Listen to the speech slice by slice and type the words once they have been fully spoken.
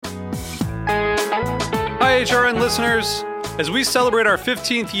HRN listeners. As we celebrate our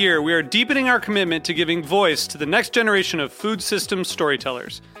 15th year, we are deepening our commitment to giving voice to the next generation of food systems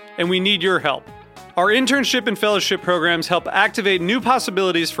storytellers, and we need your help. Our internship and fellowship programs help activate new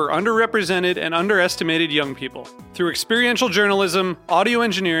possibilities for underrepresented and underestimated young people through experiential journalism, audio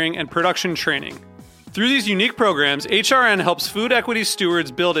engineering, and production training. Through these unique programs, HRN helps food equity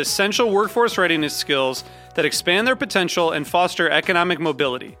stewards build essential workforce readiness skills that expand their potential and foster economic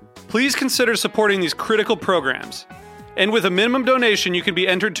mobility. Please consider supporting these critical programs. And with a minimum donation, you can be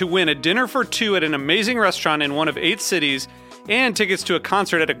entered to win a dinner for two at an amazing restaurant in one of 8 cities and tickets to a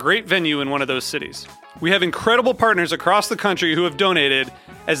concert at a great venue in one of those cities. We have incredible partners across the country who have donated,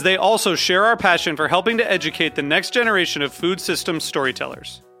 as they also share our passion for helping to educate the next generation of food systems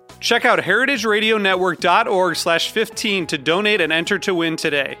storytellers. Check out heritageradionetwork.org/15 to donate and enter to win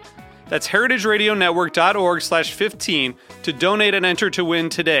today. That's heritageradionetwork.org/15 to donate and enter to win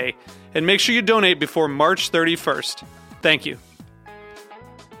today. And make sure you donate before March 31st. Thank you.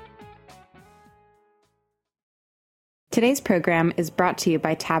 Today's program is brought to you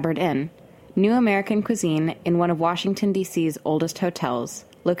by Tabard Inn, new American cuisine in one of Washington, D.C.'s oldest hotels,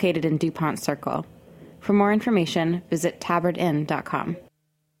 located in DuPont Circle. For more information, visit tabardinn.com.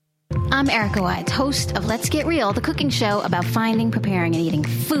 I'm Erica Wides, host of Let's Get Real, the cooking show about finding, preparing, and eating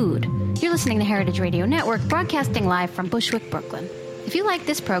food. You're listening to Heritage Radio Network, broadcasting live from Bushwick, Brooklyn. If you like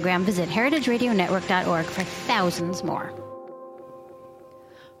this program, visit heritageradionetwork.org for thousands more.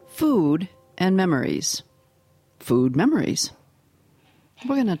 Food and memories. Food memories.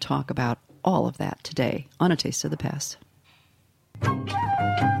 We're going to talk about all of that today on A Taste of the Past.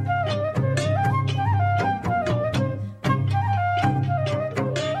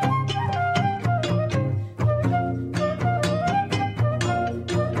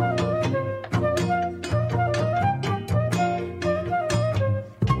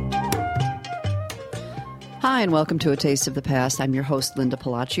 Hi, and welcome to A Taste of the Past. I'm your host, Linda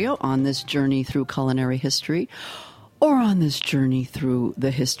Palacio, on this journey through culinary history, or on this journey through the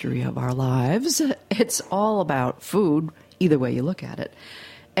history of our lives. It's all about food, either way you look at it.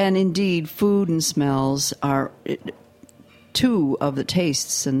 And indeed, food and smells are two of the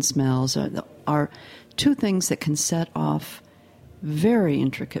tastes and smells are two things that can set off very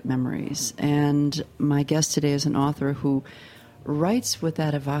intricate memories. And my guest today is an author who writes with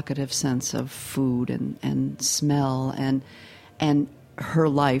that evocative sense of food and smell and her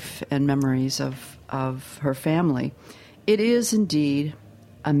life and memories of her family. It is indeed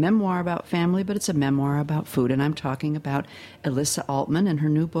a memoir about family, but it's a memoir about food. And I'm talking about Elissa Altman and her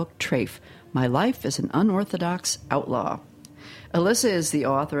new book, Treyf, My Life as an Unorthodox Outlaw. Elissa is the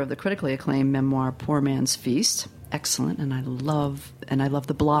author of the critically acclaimed memoir, Poor Man's Feast. Excellent, and I love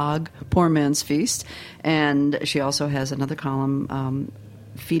the blog Poor Man's Feast, and she also has another column,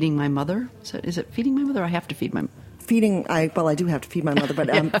 Feeding My Mother. So is it Feeding My Mother? I have to feed my I do have to feed my mother,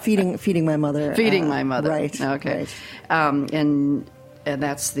 but feeding my mother. Feeding my mother, right? Okay, right. And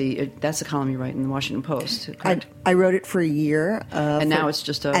that's the column you write in the Washington Post. I wrote it for a year, and now it's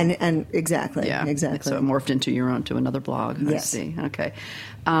just and exactly. So it morphed into another blog. Yes. I see. Okay,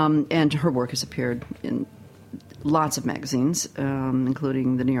 and her work has appeared in lots of magazines,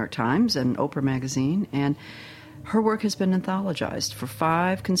 including the New York Times and Oprah magazine, and her work has been anthologized for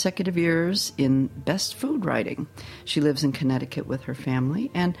 5 consecutive years in best food writing. She lives in Connecticut with her family,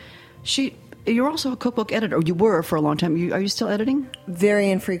 and you're also a cookbook editor. Or you were for a long time. Are you still editing? Very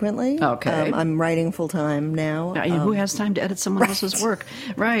infrequently. Okay. I'm writing full-time now. Who has time to edit someone else's work?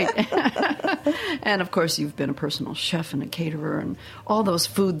 Right. And, of course, you've been a personal chef and a caterer and all those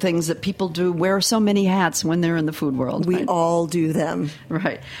food things that people do, wear so many hats when they're in the food world. We all do them.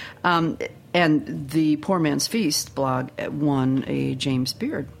 Right. And the Poor Man's Feast blog won a James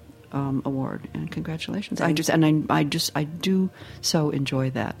Beard award, and congratulations! I do so enjoy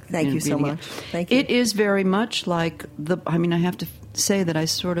that. Thank you so much. Thank you. It is very much like I have to say that I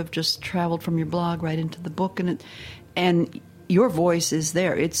sort of just traveled from your blog right into the book, and your voice is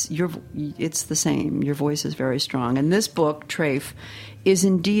there. It's the same. Your voice is very strong, and this book, Treyf, is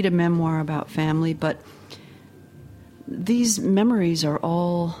indeed a memoir about family, but these memories are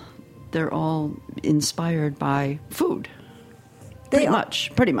all inspired by food. Pretty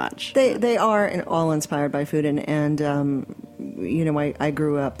much. They are all inspired by food, and I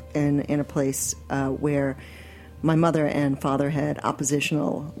grew up in a place where my mother and father had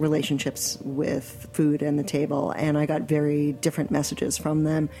oppositional relationships with food and the table, and I got very different messages from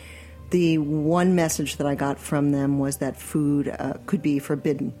them. The one message that I got from them was that food could be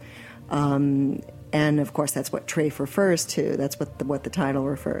forbidden. And, of course, that's what Treyf refers to. That's what the title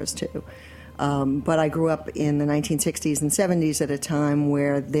refers to. But I grew up in the 1960s and 70s at a time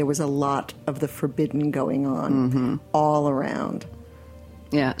where there was a lot of the forbidden going on all around.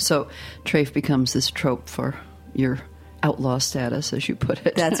 Yeah, so Treyf becomes this trope for your outlaw status, as you put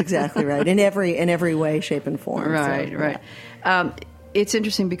it. That's exactly right. In every way, shape, and form. Right, so, right. Yeah. It's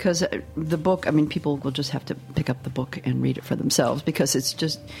interesting because the book, I mean, people will just have to pick up the book and read it for themselves because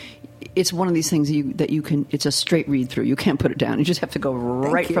it's one of these things that you can, it's a straight read through. You can't put it down. You just have to go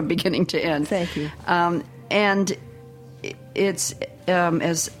right from beginning to end. Thank you. And it's,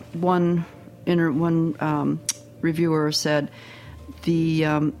 as one reviewer said, the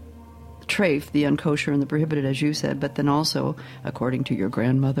Treyf, the unkosher and the prohibited, as you said, but then also, according to your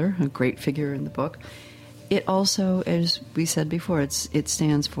grandmother, a great figure in the book, it also, as we said before, it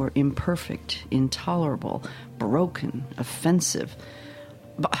stands for imperfect, intolerable, broken, offensive,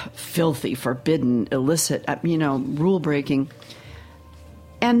 filthy, forbidden, illicit, rule-breaking.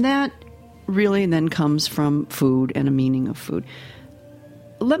 And that really then comes from food and a meaning of food.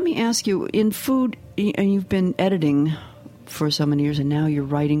 Let me ask you, in food, and you've been editing for so many years, and now you're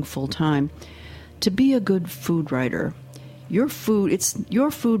writing full-time, to be a good food writer, your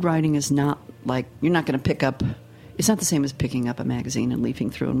food writing is not like, you're not going to pick up, it's not the same as picking up a magazine and leafing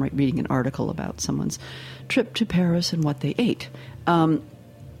through and reading an article about someone's trip to Paris and what they ate.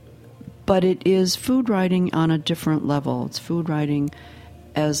 But it is food writing on a different level. It's food writing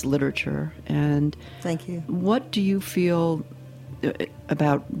as literature. And thank you. What do you feel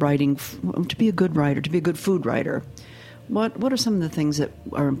about writing, to be a good writer, to be a good food writer? What are some of the things that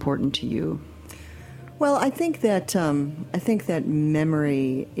are important to you? Well, I think that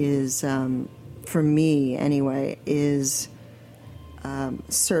memory is, for me anyway, is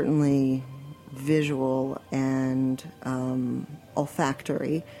certainly visual and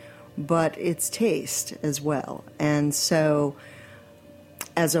olfactory, but it's taste as well. And so,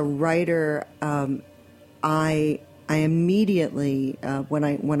 as a writer, I immediately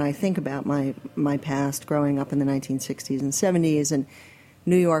when I think about my past growing up in the 1960s and 70s, and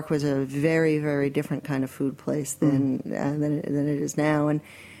New York was a very, very different kind of food place than it is now,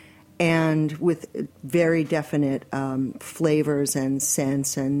 and with very definite flavors and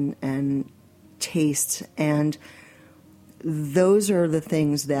scents and tastes, and those are the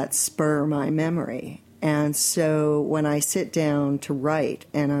things that spur my memory. And so when I sit down to write,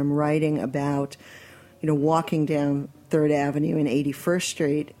 and I'm writing about, walking down 3rd Avenue and 81st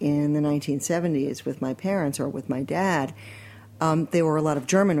Street in the 1970s with my parents or with my dad, there were a lot of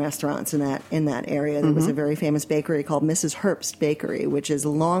German restaurants in that area. There was a very famous bakery called Mrs. Herbst Bakery, which is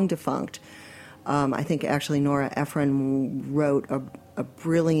long defunct. I think actually Nora Ephron wrote a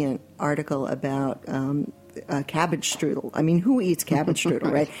brilliant article about cabbage strudel. I mean, who eats cabbage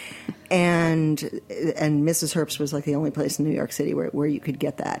strudel, right? And Mrs. Herbst was like the only place in New York City where you could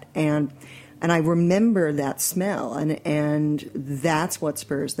get that. And I remember that smell, and that's what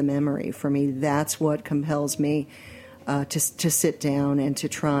spurs the memory for me. That's what compels me to sit down and to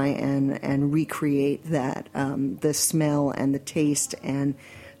try and recreate that, the smell and the taste and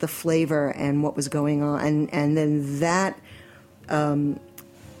the flavor and what was going on, and then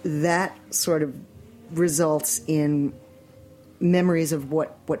that sort of results in memories of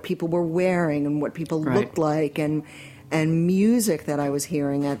what people were wearing and what people looked like, and music that I was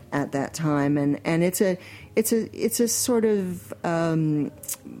hearing at that time, and it's a sort of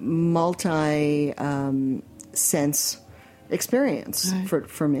multi sense experience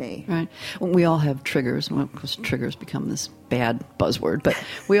for me. Right. Well, we all have triggers. Well, of course, triggers become this bad buzzword, but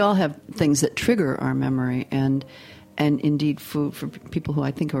we all have things that trigger our memory, and indeed food, for people who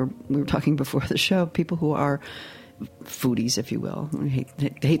I think we were talking before the show, people who are foodies, if you will. I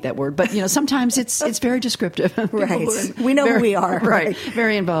hate that word, but sometimes it's very descriptive. Right. We know who we are. Right.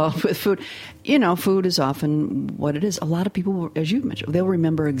 Very involved with food. Food is often what it is. A lot of people, as you mentioned, they'll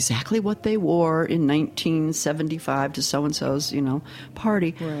remember exactly what they wore in 1975 to so-and-so's,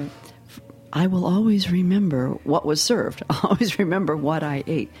 party. Right. I will always remember what was served. I'll always remember what I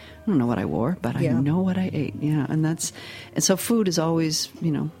ate. I don't know what I wore, but I know what I ate. Yeah, and so food is always,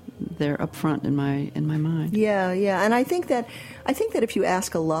 there up front in my mind. Yeah, and I think that if you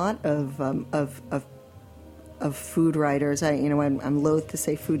ask a lot of food writers, I'm loath to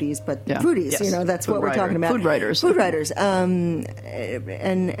say foodies, but foodies, yes. That's food what writer. We're talking about. Food writers, and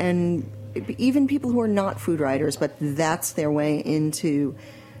even people who are not food writers, but that's their way into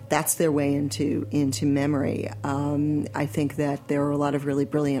memory. I think that there are a lot of really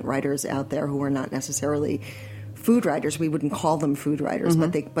brilliant writers out there who are not necessarily food writers. We wouldn't call them food writers,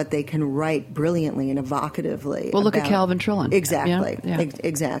 but they can write brilliantly and evocatively. Well, look at Calvin Trillin. Exactly, Yeah.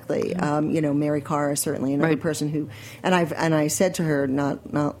 Exactly. Mary Carr is certainly another person who, and I said to her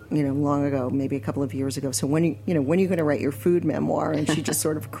not long ago, maybe a couple of years ago. So when are you going to write your food memoir? And she just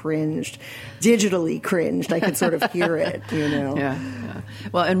sort of cringed, digitally cringed. I could sort of hear it. Yeah.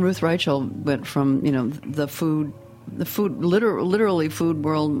 Well, and Ruth Reichel went from the food literally food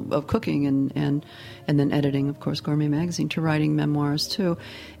world of cooking and then editing, of course, Gourmet Magazine, to writing memoirs too,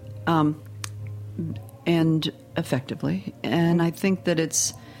 and effectively. And I think that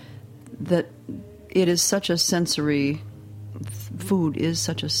it is such a sensory. Food is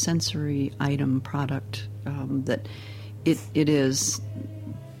such a sensory item product that it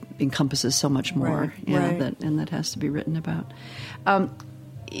encompasses so much more, right. that has to be written about.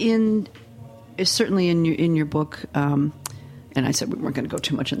 Certainly in your book, and I said we weren't going to go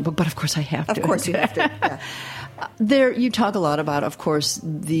too much in the book, but of course I have to. Of course you have to. Yeah. There, you talk a lot about, of course,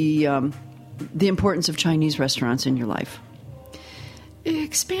 the importance of Chinese restaurants in your life.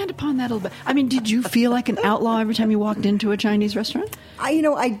 Expand upon that a little bit. I mean, did you feel like an outlaw every time you walked into a Chinese restaurant?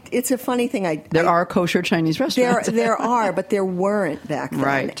 It's a funny thing. There are kosher Chinese restaurants. There are, but there weren't back then.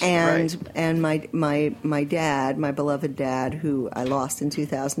 Right. And my dad, my beloved dad, who I lost in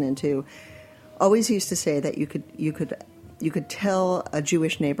 2002, always used to say that you could tell a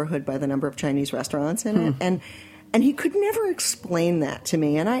Jewish neighborhood by the number of Chinese restaurants in it, and he could never explain that to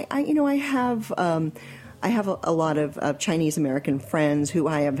me. And I have a lot of Chinese American friends who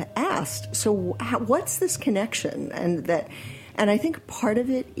I have asked, so what's this connection? And I think part of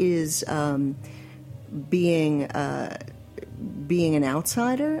it is being an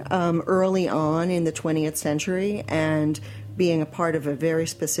outsider early on in the 20th century and being a part of a very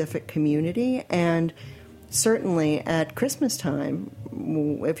specific community. And certainly at Christmas time,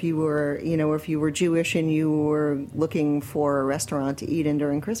 if you were Jewish and you were looking for a restaurant to eat in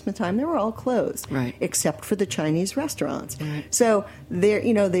during Christmas time, they were all closed, right, except for the Chinese restaurants. Right. So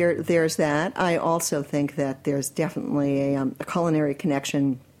there's that. I also think that there's definitely a culinary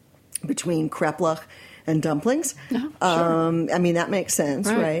connection between kreplach and dumplings. Sure. I mean, that makes sense,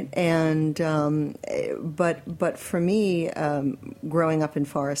 right? And but for me, growing up in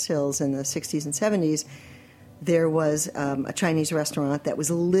Forest Hills in the 60s and 70s, there was a Chinese restaurant that was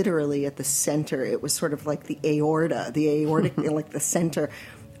literally at the center. It was sort of like the aortic, like the center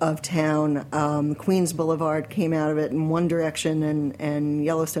of town. Queens Boulevard came out of it in one direction, and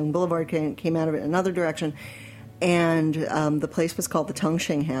Yellowstone Boulevard came out of it in another direction. And the place was called the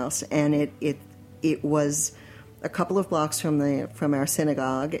Tongxing House, and it was a couple of blocks from our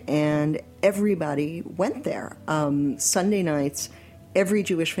synagogue, and everybody went there. Sunday nights, every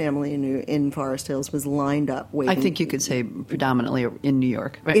Jewish family in Forest Hills was lined up waiting. I think you could say predominantly in New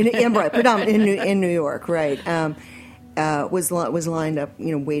York, right? Predominantly in New York, right? Was lined up,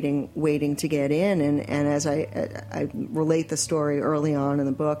 waiting to get in. And as I relate the story early on in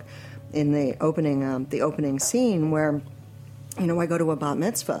the book, in the opening scene where, I go to a bat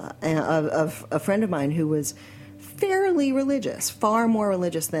mitzvah of a friend of mine who was fairly religious, far more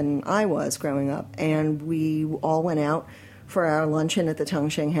religious than I was growing up, and we all went out for our luncheon at the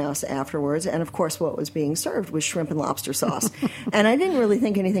Tongxing House afterwards, and of course what was being served was shrimp and lobster sauce. And I didn't really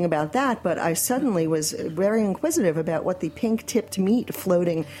think anything about that, but I suddenly was very inquisitive about what the pink-tipped meat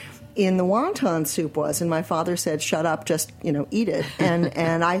floating in the wonton soup was, and my father said, "Shut up, just eat it."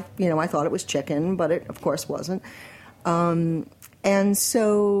 And I thought it was chicken, but it of course wasn't. And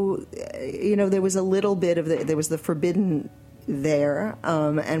so there was a little bit of there was the forbidden there,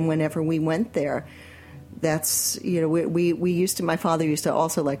 and whenever we went there, that's we used to. My father used to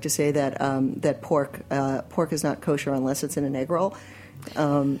also like to say that that pork is not kosher unless it's in an egg roll.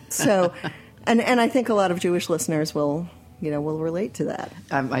 So, and I think a lot of Jewish listeners will relate to that.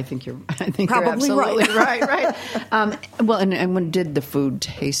 I think you're Probably you're absolutely right. right. Well, and when did the food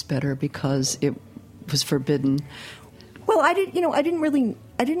taste better because it was forbidden? Well, I didn't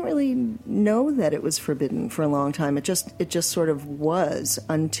really know that it was forbidden for a long time. It just sort of was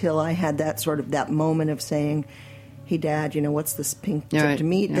until I had that moment of saying, "Hey, Dad, what's this pink-tipped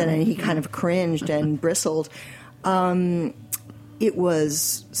meat?" And he kind of cringed and bristled. It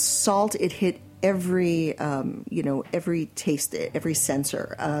was salt. It hit every taste, every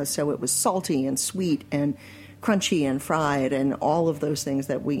sensor. So it was salty and sweet and crunchy and fried and all of those things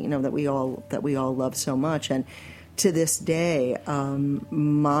that we all love so much. And to this day,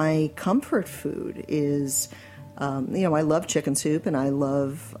 my comfort food is, I love chicken soup and I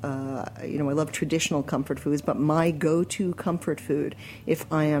love traditional comfort foods. But my go-to comfort food, if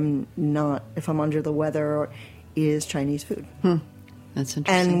I'm under the weather, is Chinese food. That's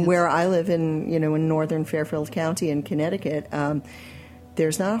interesting. And where I live in northern Fairfield County in Connecticut,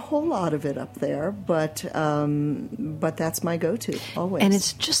 there's not a whole lot of it up there, but that's my go-to always. And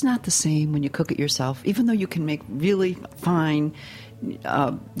it's just not the same when you cook it yourself, even though you can make really fine,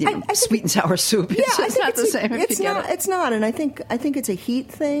 sweet and sour soup. It's just not the same. It's not, and I think it's a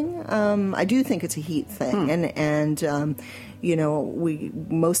heat thing. I do think it's a heat thing, and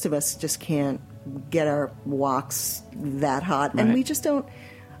most of us just can't get our woks that hot, and we just don't.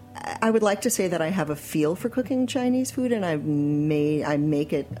 I would like to say that I have a feel for cooking Chinese food, and I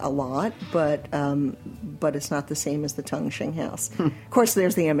make it a lot, but it's not the same as the Tongxing House. Of course,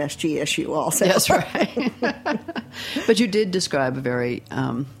 there's the MSG issue also. That's right. But you did describe a very,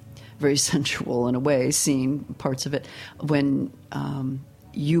 very sensual, in a way, scene, parts of it, when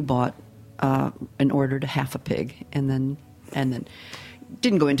you bought and ordered half a pig, and then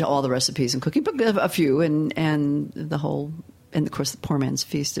didn't go into all the recipes and cooking, but a few, and the whole. And of course, the poor man's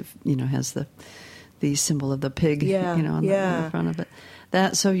feast, has the symbol of the pig, on the front of it.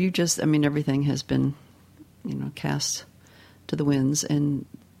 So you everything has been, cast to the winds, and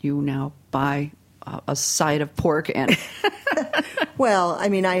you now buy a side of pork and. Well, I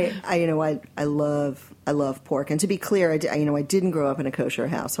love pork, and to be clear, I didn't grow up in a kosher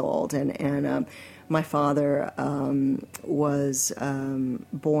household, and my father was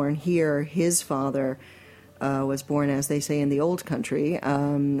born here. His father. Was born, as they say, in the old country,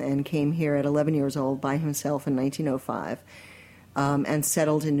 and came here at 11 years old by himself in 1905, and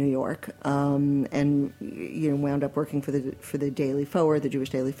settled in New York, and wound up working for the Daily Forward, the Jewish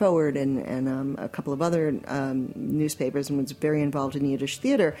Daily Forward, and a couple of other newspapers, and was very involved in Yiddish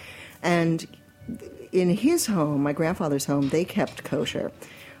theater. And in his home, my grandfather's home, they kept kosher,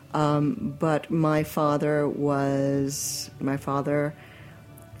 but my father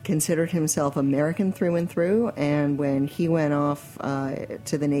considered himself American through and through, and when he went off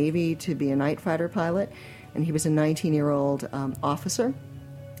to the Navy to be a night fighter pilot, and he was a 19-year-old officer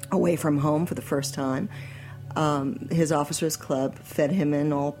away from home for the first time, his officers' club fed him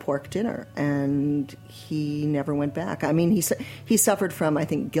an all-pork dinner, and he never went back. He suffered from, I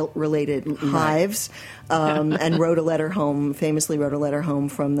think, guilt-related hives, and famously wrote a letter home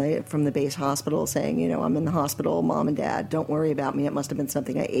from the base hospital saying, I'm in the hospital, Mom and Dad, don't worry about me, it must have been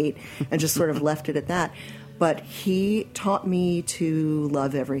something I ate, and just sort of left it at that. But he taught me to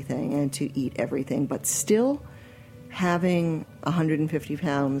love everything and to eat everything, but still having 150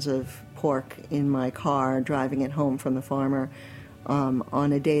 pounds of pork in my car, driving it home from the farmer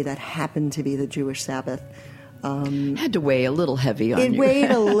on a day that happened to be the Jewish Sabbath. Had to weigh a little heavy on you. It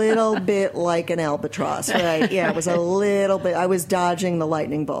weighed a little bit like an albatross, right? Yeah, it was a little bit. I was dodging the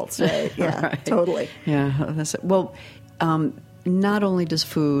lightning bolts, right? Yeah, right. Totally. Yeah, that's it. Well, not only does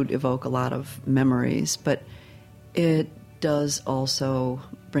food evoke a lot of memories, but it does also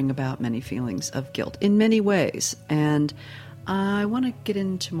bring about many feelings of guilt in many ways. And I want to get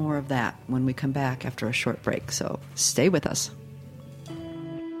into more of that when we come back after a short break, so stay with us.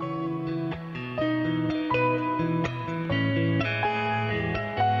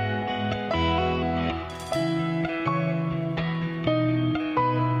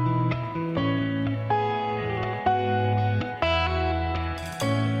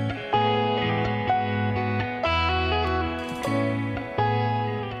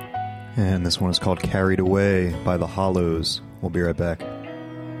 And this one is called Carried Away by the Hollows. We'll be right back.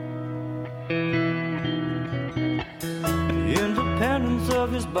 The independence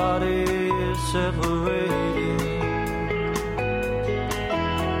of his body is separated.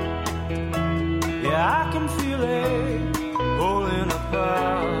 Yeah, I can feel it pulling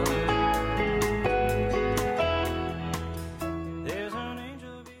apart. There's an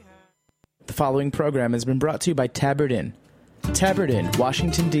angel behind. The following program has been brought to you by Tabard Inn. Tabard Inn,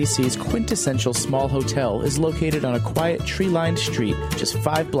 Washington, D.C.'s quintessential small hotel, is located on a quiet, tree-lined street just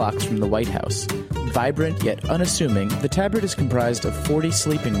 5 blocks from the White House. Vibrant yet unassuming, the Tabard is comprised of 40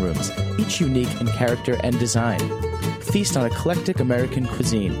 sleeping rooms, each unique in character and design. Feast on eclectic American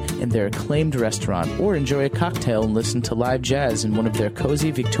cuisine in their acclaimed restaurant, or enjoy a cocktail and listen to live jazz in one of their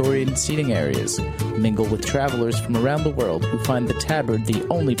cozy Victorian seating areas. Mingle with travelers from around the world who find the Tabard the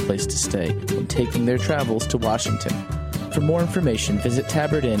only place to stay when taking their travels to Washington. For more information, visit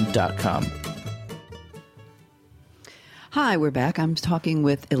tabardinn.com. Hi, we're back. I'm talking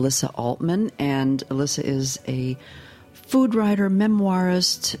with Elissa Altman, and Elissa is a food writer,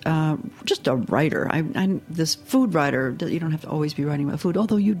 memoirist, just a writer. I'm this food writer. You don't have to always be writing about food,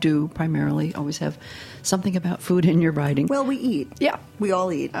 although you do primarily always have something about food in your writing. Well, we eat. Yeah. We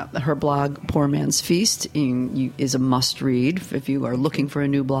all eat. Her blog, Poor Man's Feast, is a must-read if you are looking for a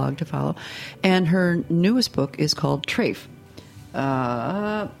new blog to follow. And her newest book is called Treyf.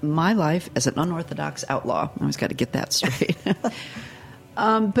 My life as an unorthodox outlaw. I always got to get that straight.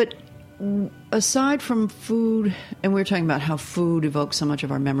 But aside from food, and we were talking about how food evokes so much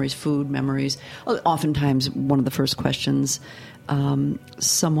of our memories, food memories. Oftentimes, one of the first questions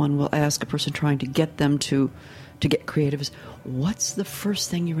someone will ask a person trying to get them to get creative is, what's the first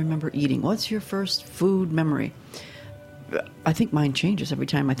thing you remember eating? What's your first food memory? I think mine changes every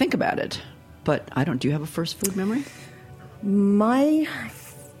time I think about it. But I don't. Do you have a first food memory? My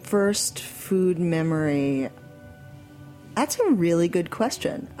first food memory, that's a really good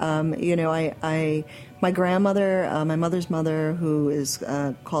question. My grandmother, my mother's mother, who is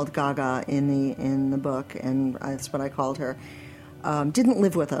called Gaga in the book, and that's what I called her, didn't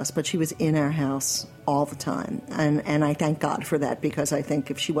live with us, but she was in our house all the time, and I thank God for that, because I think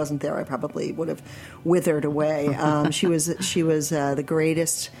if she wasn't there, I probably would have withered away. She was the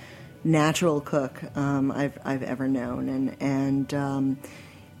greatest natural cook I've ever known, and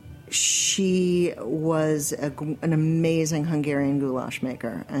she was an amazing Hungarian goulash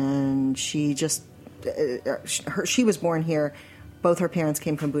maker, and she just she was born here. Both her parents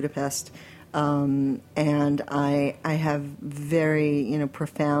came from Budapest, and I have very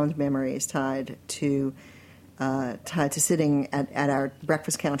profound memories tied to sitting at our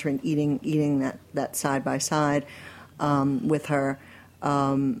breakfast counter and eating that side by side with her.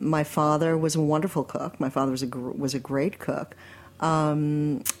 My father was a wonderful cook. My father was a great cook.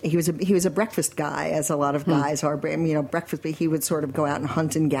 He was a breakfast guy, as a lot of guys are. Breakfast. But he would sort of go out and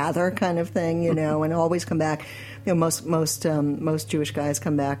hunt and gather, kind of thing, and always come back. Most Jewish guys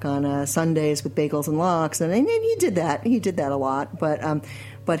come back on Sundays with bagels and lox, and he did that. He did that a lot.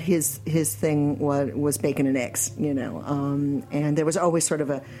 But his thing was bacon and eggs, and there was always sort of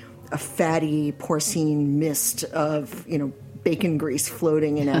a fatty porcine mist of bacon grease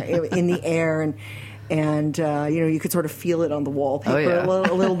floating in the air, and you could sort of feel it on the wallpaper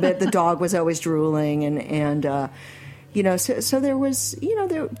a little bit. The dog was always drooling, and so there was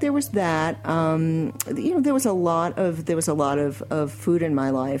there was that. There was a lot of food in my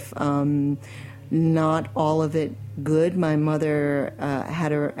life. Not all of it good. My mother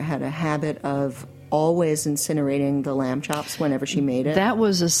had a habit of always incinerating the lamb chops whenever she made it. That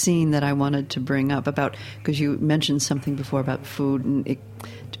was a scene that I wanted to bring up about, because you mentioned something before about food, and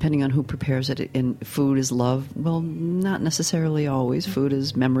depending on who prepares it, and food is love. Well, not necessarily always. Food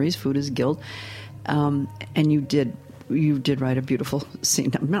is memories. Food is guilt. And you did write a beautiful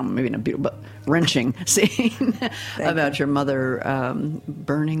scene, maybe not beautiful, but wrenching scene about your mother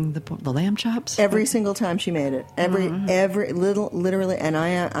burning the lamb chops. Every single time she made it. Every literally, and I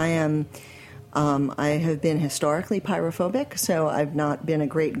am. I have been historically pyrophobic, so I've not been a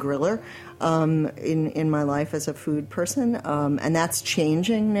great griller in my life as a food person, and that's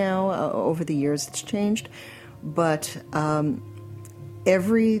changing now. Over the years, it's changed. But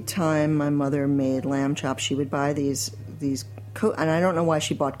every time my mother made lamb chops, she would buy these and I don't know why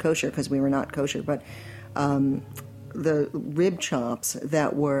she bought kosher, because we were not kosher, but the rib chops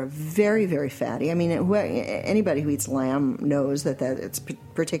that were very, very fatty. I mean, anybody who eats lamb knows that it's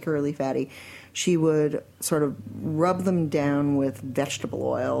particularly fatty. She would sort of rub them down with vegetable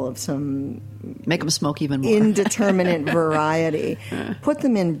oil of some... Make them smoke even more. Indeterminate variety. Put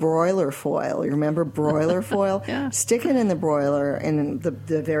them in broiler foil. You remember broiler foil? Yeah. Stick it in the broiler in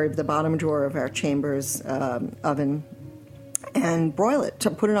the bottom drawer of our chambers oven, and broil it.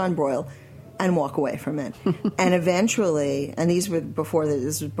 Put it on broil, and walk away from it. And eventually, and this was before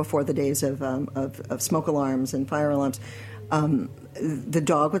the days of smoke alarms and fire alarms. The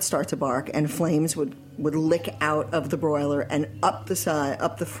dog would start to bark, and flames would lick out of the broiler and up the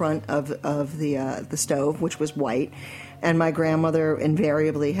front of the stove, which was white. And my grandmother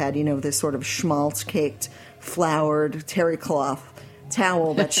invariably had this sort of schmaltz-caked, floured terry cloth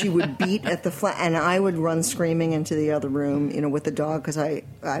towel that she would beat at the and I would run screaming into the other room, with the dog, because I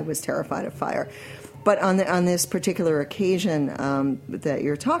was terrified of fire. But on this particular occasion that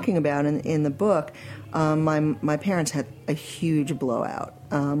you're talking about in the book, my parents had a huge blowout,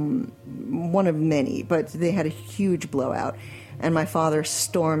 one of many, but they had a huge blowout, and my father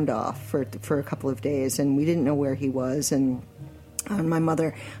stormed off for a couple of days, and we didn't know where he was, and my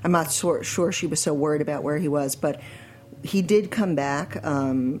mother, I'm not sure she was so worried about where he was, but he did come back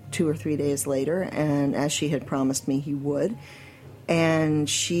 2 or 3 days later, and as she had promised me he would. And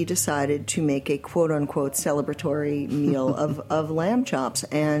she decided to make a quote-unquote celebratory meal of lamb chops,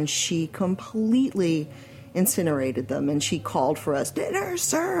 and she completely incinerated them, and she called for us, dinner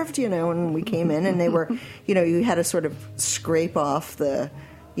served, and we came in, and they were, you had to sort of scrape off the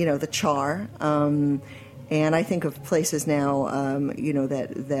char, And I think of places now,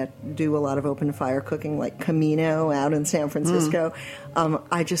 that do a lot of open fire cooking, like Camino out in San Francisco.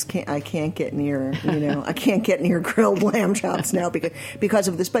 I can't get near, I can't get near grilled lamb chops now because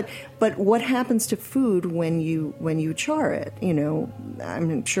of this. But what happens to food when you char it?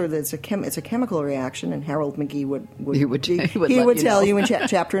 I'm sure that it's a chemical reaction, and Harold McGee would tell you in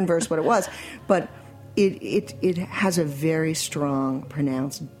chapter and verse what it was. But it has a very strong,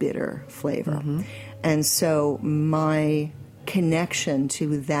 pronounced bitter flavor. Mm-hmm. And so my connection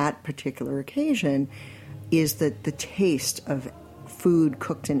to that particular occasion is the taste of food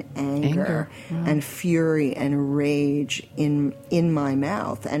cooked in anger. And fury and rage in my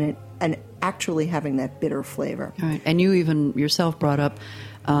mouth, and actually having that bitter flavor. All right. And you even yourself brought up,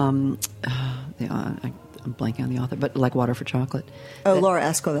 I'm blanking on the author, but like Water for Chocolate. Oh, Laura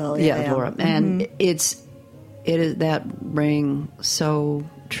Esquivel. Yeah, Laura. And it is that rang so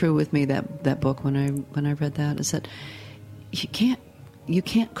true with me, that book when I read that, is that you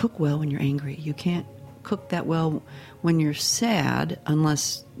can't cook well when you're angry. You can't cook that well when you're sad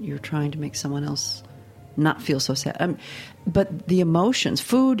unless you're trying to make someone else not feel so sad. But the emotions,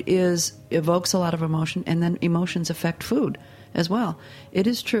 food evokes a lot of emotion, and then emotions affect food as well. It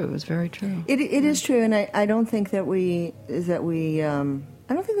is true. It's very true. It is true, and I don't think that we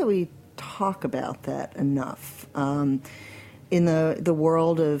talk about that enough. In the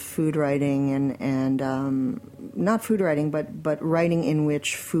world of food writing and not food writing, but writing in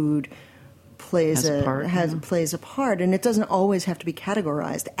which food plays a part, and it doesn't always have to be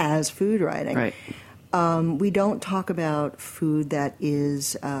categorized as food writing. Right. We don't talk about food that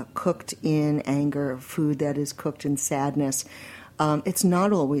is cooked in anger, food that is cooked in sadness. It's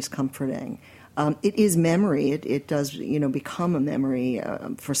not always comforting. It is memory. It does become a memory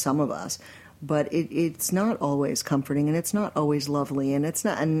for some of us. But it's not always comforting, and it's not always lovely, and it's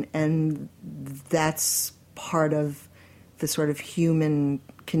not, and that's part of the sort of human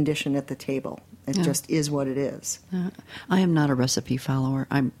condition at the table. It just is what it is. I am not a recipe follower.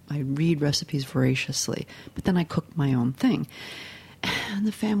 I read recipes voraciously, but then I cook my own thing. And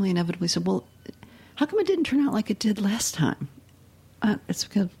the family inevitably said, "Well, how come it didn't turn out like it did last time?" It's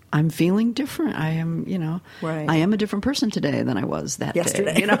because I'm feeling different. I am, right. I am a different person today than I was that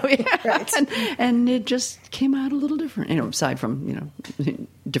yesterday. day. Right. And it just came out a little different. Aside from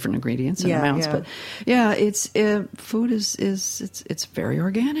different ingredients and amounts, but it's food is it's very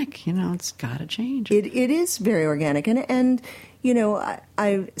organic. It's got to change. It is very organic, and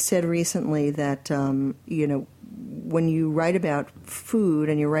I said recently that when you write about food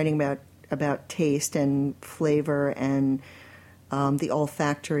and you're writing about taste and flavor and the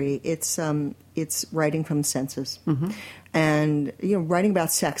olfactory, it's writing from senses, and writing about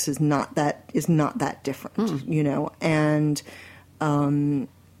sex is not that different, and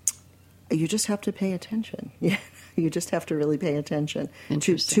you just have to pay attention. You just have to really pay attention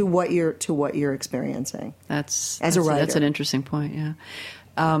to what you're experiencing. That's a writer. That's an interesting point. Yeah.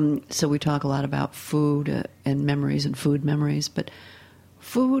 So we talk a lot about food and memories and food memories, but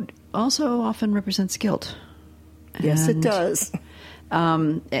food also often represents guilt. Yes, it does.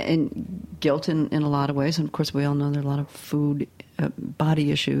 And guilt in a lot of ways. And, of course, we all know there are a lot of food,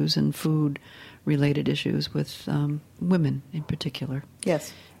 body issues and food-related issues with women in particular.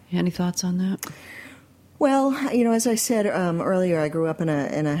 Yes. Any thoughts on that? Well, as I said earlier, I grew up in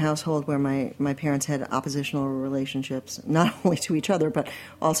a household where my parents had oppositional relationships, not only to each other, but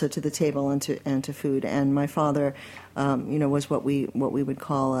also to the table and to food. And my father, was what we would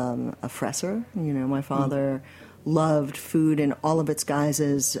call a fresser. My father loved food in all of its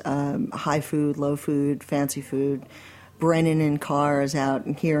guises: high food, low food, fancy food. Brennan in cars out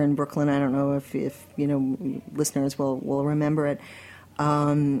here in Brooklyn. I don't know if listeners will remember it.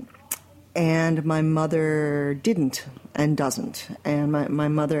 And my mother didn't and doesn't. And my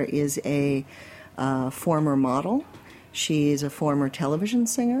mother is a former model. She's a former television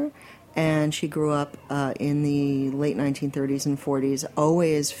singer. And she grew up in the late 1930s and 40s,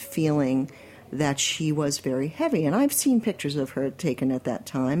 always feeling that she was very heavy. And I've seen pictures of her taken at that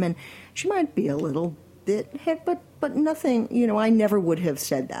time. And she might be a little bit heavy, but nothing, I never would have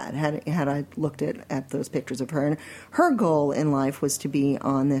said that had I looked at those pictures of her. And her goal in life was to be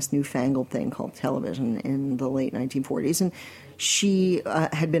on this newfangled thing called television in the late 1940s. And she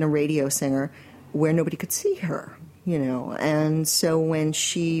had been a radio singer where nobody could see her, And so when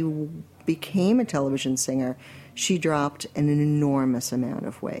she became a television singer, she dropped an enormous amount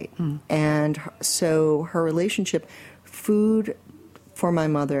of weight. And so her relationship, food for my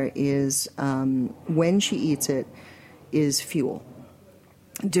mother is, when she eats it, is fuel,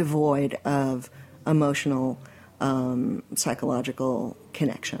 devoid of emotional, psychological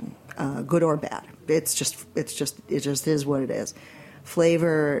connection. good or bad. It just is what it is.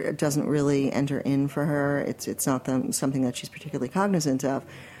 Flavor doesn't really enter in for her. It's not something that she's particularly cognizant of.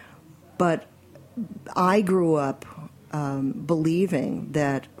 But I grew up believing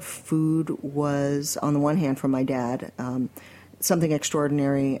that food was, on the one hand, from my dad, something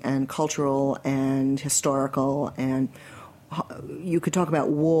extraordinary and cultural and historical, and you could talk about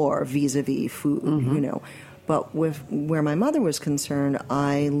war vis-a-vis food, you know. But where my mother was concerned,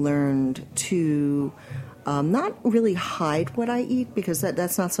 I learned to not really hide what I eat, because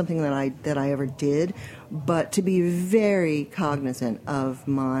that's not something that I ever did, but to be very cognizant of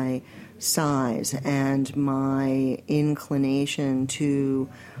my size and my inclination to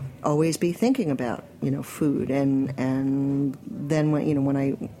always be thinking about, you know, food. And then when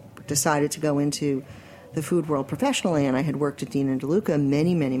I decided to go into the food world professionally, and I had worked at Dean and DeLuca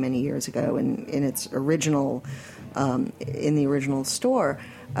many years ago in its original in the original store,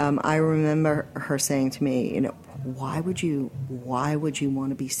 I remember her saying to me, you know, why would you want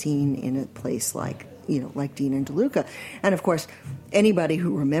to be seen in a place like Dean and DeLuca? And of course, anybody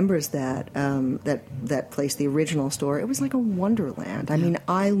who remembers that place, the original store, it was like a wonderland. I mean,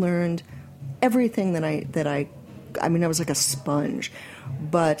 I learned everything that I was like a sponge.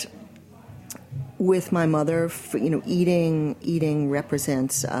 But with my mother, you know, eating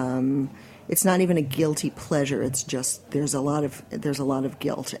represents. It's not even a guilty pleasure. It's just there's a lot of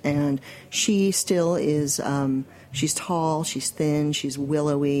guilt, and she still is. She's tall, she's thin, she's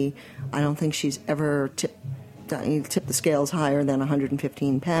willowy. I don't think she's ever tipped the scales higher than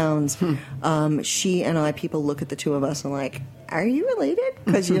 115 pounds. She and I, people look at the two of us and like, are you related?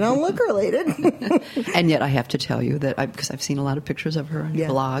 Because you don't look related. And yet I have to tell you that because I've seen a lot of pictures of her on your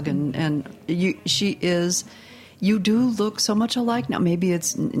blog, and she is. You do look so much alike now. Maybe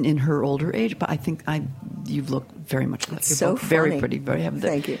it's in her older age, but I think you look very much alike. You're so both funny. Very pretty.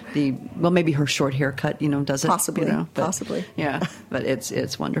 Thank you. Maybe her short haircut, you know, does it? Possibly. You know, Possibly. Yeah, but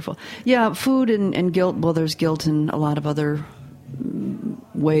it's wonderful. Yeah, food and guilt. Well, there's guilt in a lot of other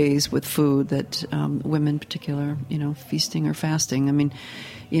ways with food that women, in particular, you know, feasting or fasting. I mean,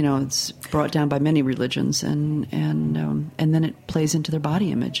 you know, it's brought down by many religions, and then it plays into their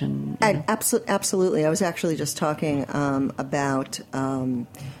body image. Absolutely. I was actually just talking about to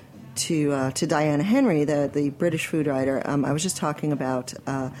Diana Henry, the British food writer. I was just talking about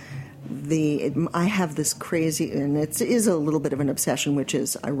I have this crazy, and it is a little bit of an obsession, which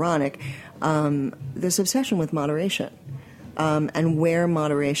is ironic. This obsession with moderation, and where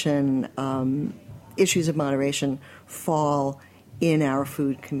moderation, issues of moderation fall in our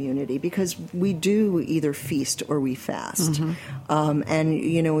food community, because we do either feast or we fast. And,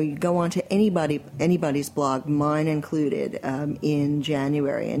 you know, you go on to anybody's blog, mine included, in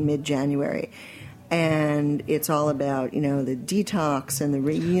January, in mid-January, and it's all about, you know, the detox and the,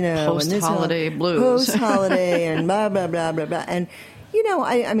 you know, post-holiday blues. Post-holiday and blah, blah, blah, blah, blah. And, you know,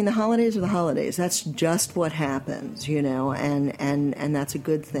 I mean, the holidays are the holidays. That's just what happens, you know, and that's a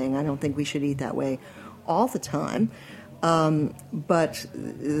good thing. I don't think we should eat that way all the time. But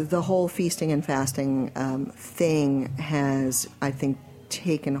the whole feasting and fasting thing has, I think,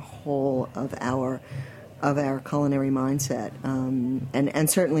 taken hold of our culinary mindset, and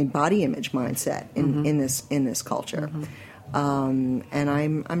certainly body image mindset in this culture. And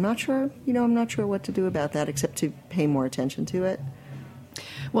I'm not sure, you know, I'm not sure what to do about that except to pay more attention to it.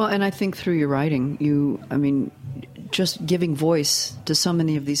 Well, and I think through your writing, just giving voice to so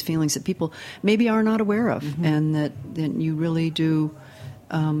many of these feelings that people maybe are not aware of, and that you really do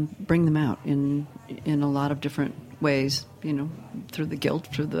bring them out in a lot of different ways. You know, through the guilt,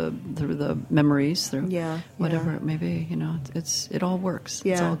 through the memories, through whatever it may be. You know, it all works.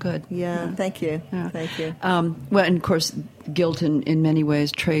 Yeah. It's all good. Yeah. Thank you. Yeah. Thank you. Well, and of course, guilt in many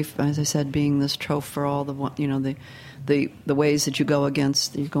ways. Treyf, as I said, being this trope for all the ways that you go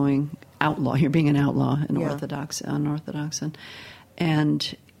against. You're going outlaw. You're being an outlaw, unorthodox,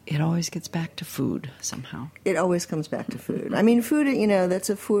 and it always gets back to food somehow. It always comes back to food. I mean, food. You know,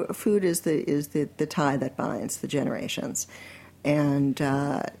 food is the tie that binds the generations, and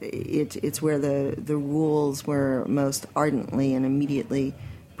it's where the rules were most ardently and immediately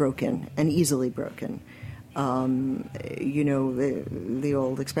broken and easily broken. You know, the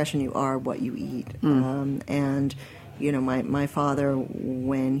old expression, "You are what you eat," and you know, my father,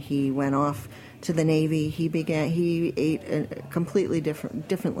 when he went off to the Navy, he ate completely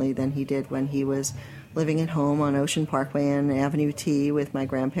differently than he did when he was living at home on Ocean Parkway and Avenue T with my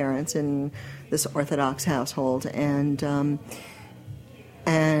grandparents in this Orthodox household, and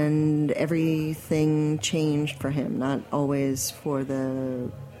everything changed for him. Not always for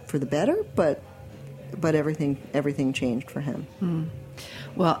the better, but everything changed for him.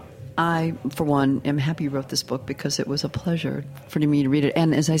 Well, I, for one, am happy you wrote this book because it was a pleasure for me to read it.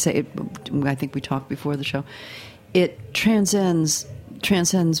 And as I say, I think we talked before the show, it transcends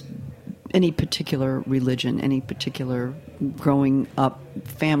any particular religion, any particular growing up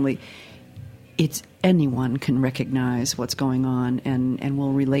family. It's anyone can recognize what's going on and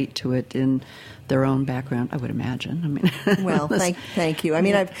will relate to it in their own background, I would imagine. I mean, well, thank you. I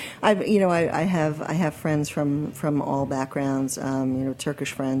mean, I have friends from all backgrounds.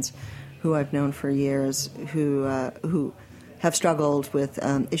 Turkish friends who I've known for years who have struggled with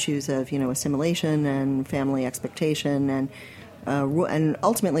issues of assimilation and family expectation and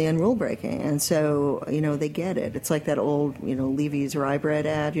ultimately in rule breaking, and so they get it. It's like that old Levy's rye bread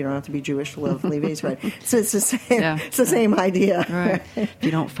ad. You don't have to be Jewish to love Levy's, right? So it's the same. Yeah. It's the same idea. Right. If you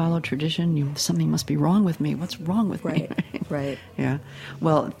don't follow tradition, something must be wrong with me. What's wrong with me? Right. Yeah.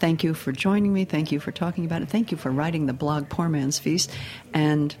 Well, thank you for joining me. Thank you for talking about it. Thank you for writing the blog Poor Man's Feast,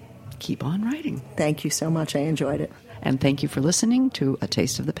 and keep on writing. Thank you so much. I enjoyed it. And thank you for listening to A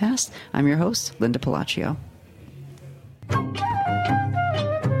Taste of the Past. I'm your host, Linda Palacio.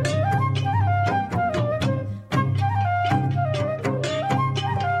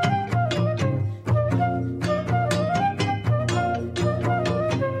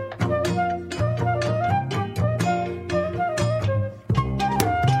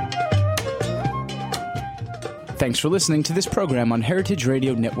 Thanks for listening to this program on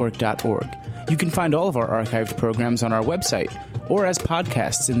heritageradionetwork.org. You can find all of our archived programs on our website or as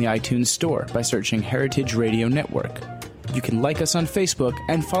podcasts in the iTunes Store by searching Heritage Radio Network. You can like us on Facebook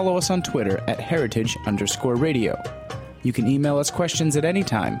and follow us on Twitter at @heritage_radio. You can email us questions at any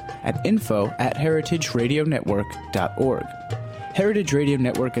time at info@heritageradionetwork.org. Heritage Radio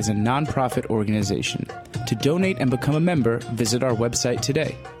Network is a nonprofit organization. To donate and become a member, visit our website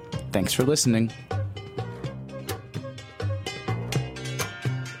today. Thanks for listening.